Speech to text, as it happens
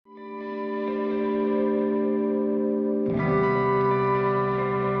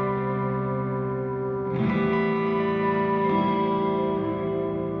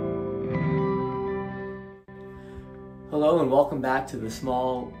Hello and welcome back to the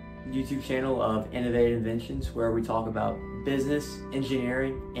small YouTube channel of Innovative Inventions, where we talk about business,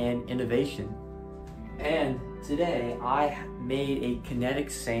 engineering, and innovation. And today I made a kinetic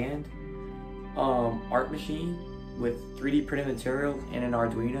sand art machine with 3D printed materials and an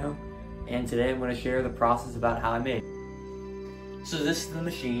Arduino. And today I'm going to share the process about how I made it. So this is the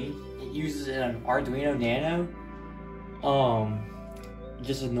machine. It uses an Arduino Nano,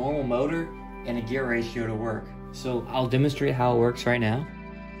 just a normal motor and a gear ratio to work. So I'll demonstrate how it works right now.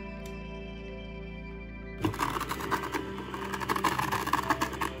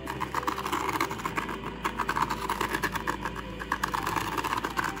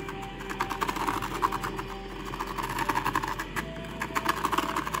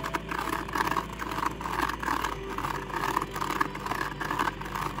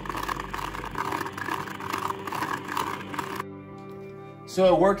 So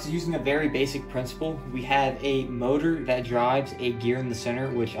it works using a very basic principle. We have a motor that drives a gear in the center,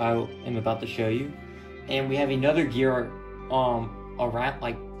 which I am about to show you. And we have another gear around,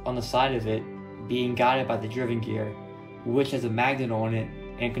 like on the side of it, being guided by the driven gear, which has a magnet on it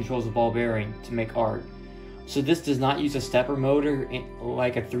and controls the ball bearing to make art. So this does not use a stepper motor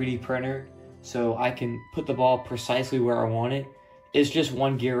like a 3D printer, so I can put the ball precisely where I want it. It's just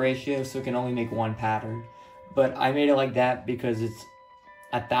one gear ratio, so it can only make one pattern. But I made it like that because it's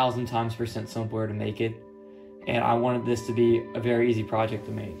 1,000 times % simpler to make it, and I wanted this to be a very easy project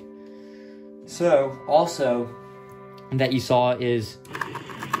to make. So also that you saw is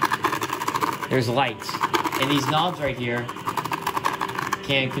there's lights, and these knobs right here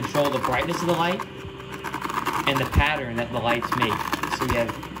can control the brightness of the light and the pattern that the lights make. So we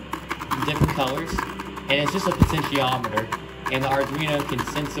have different colors, and it's just a potentiometer, and the Arduino can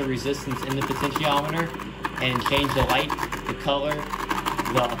sense the resistance in the potentiometer and change the light, the color,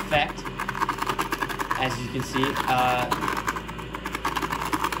 the effect. As you can see,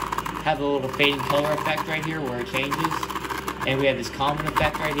 have a little fading color effect right here where it changes, and we have this common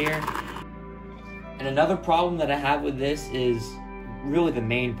effect right here. And another problem that I have with this is, really the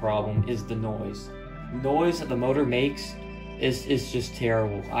main problem, is the noise. Noise that the motor makes is just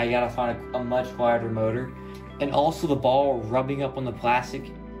terrible. I gotta find a much quieter motor. And also the ball rubbing up on the plastic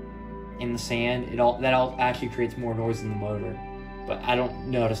in the sand, that all actually creates more noise than the motor. But I don't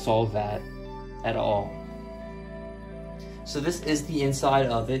know how to solve that at all. So this is the inside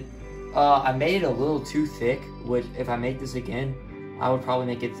of it. I made it a little too thick, which if I make this again, I would probably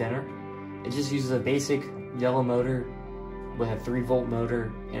make it thinner. It just uses a basic yellow motor with a 3-volt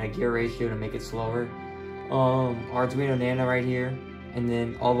motor and a gear ratio to make it slower. Arduino Nano right here, and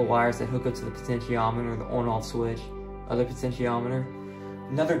then all the wires that hook up to the potentiometer, the on-off switch, other potentiometer.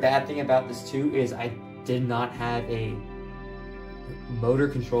 Another bad thing about this too is I did not have a motor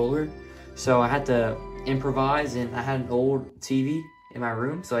controller, so I had to improvise, and I had an old TV in my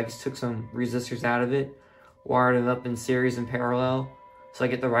room, so I just took some resistors out of it, wired it up in series and parallel so I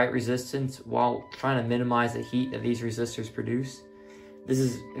get the right resistance while trying to minimize the heat that these resistors produce. This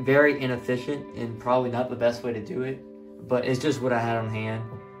is very inefficient and probably not the best way to do it, but it's just what I had on hand,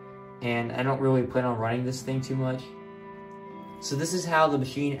 and I don't really plan on running this thing too much. So this is how the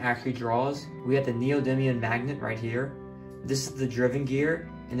machine actually draws. We have the neodymium magnet right here. This is the driven gear,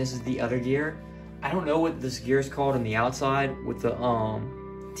 and this is the other gear. I don't know what this gear is called on the outside with the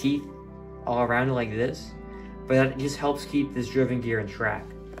teeth all around it like this, but that just helps keep this driven gear in track.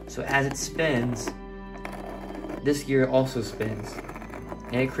 So as it spins, this gear also spins,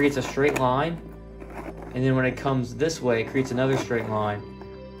 and it creates a straight line, and then when it comes this way, it creates another straight line.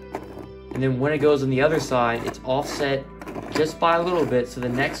 And then when it goes on the other side, it's offset just by a little bit, so the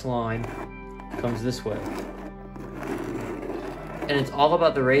next line comes this way. And it's all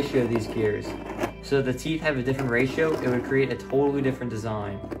about the ratio of these gears. So if the teeth have a different ratio, it would create a totally different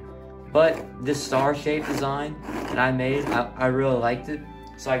design. But this star-shaped design that I made, I really liked it,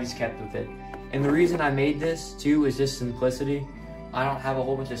 so I just kept with it. And the reason I made this too is just simplicity. I don't have a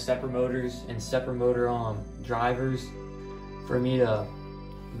whole bunch of stepper motors and stepper motor drivers for me to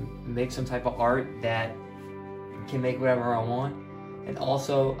make some type of art that can make whatever I want. And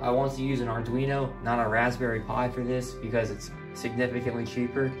also, I want to use an Arduino, not a Raspberry Pi for this, because it's significantly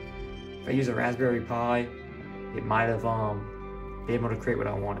cheaper. If I use a Raspberry Pi, it might have been able to create what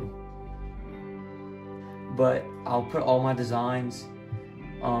I wanted. But I'll put all my designs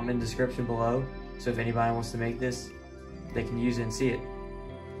in the description below, so if anybody wants to make this, they can use it and see it.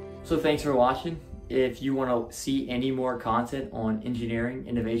 So thanks for watching. If you want to see any more content on engineering,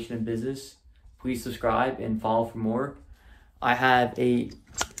 innovation, and business, please subscribe and follow for more. I have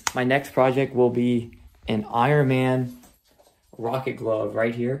my next project will be an Iron Man rocket glove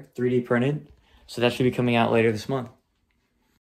right here, 3D printed. So that should be coming out later this month.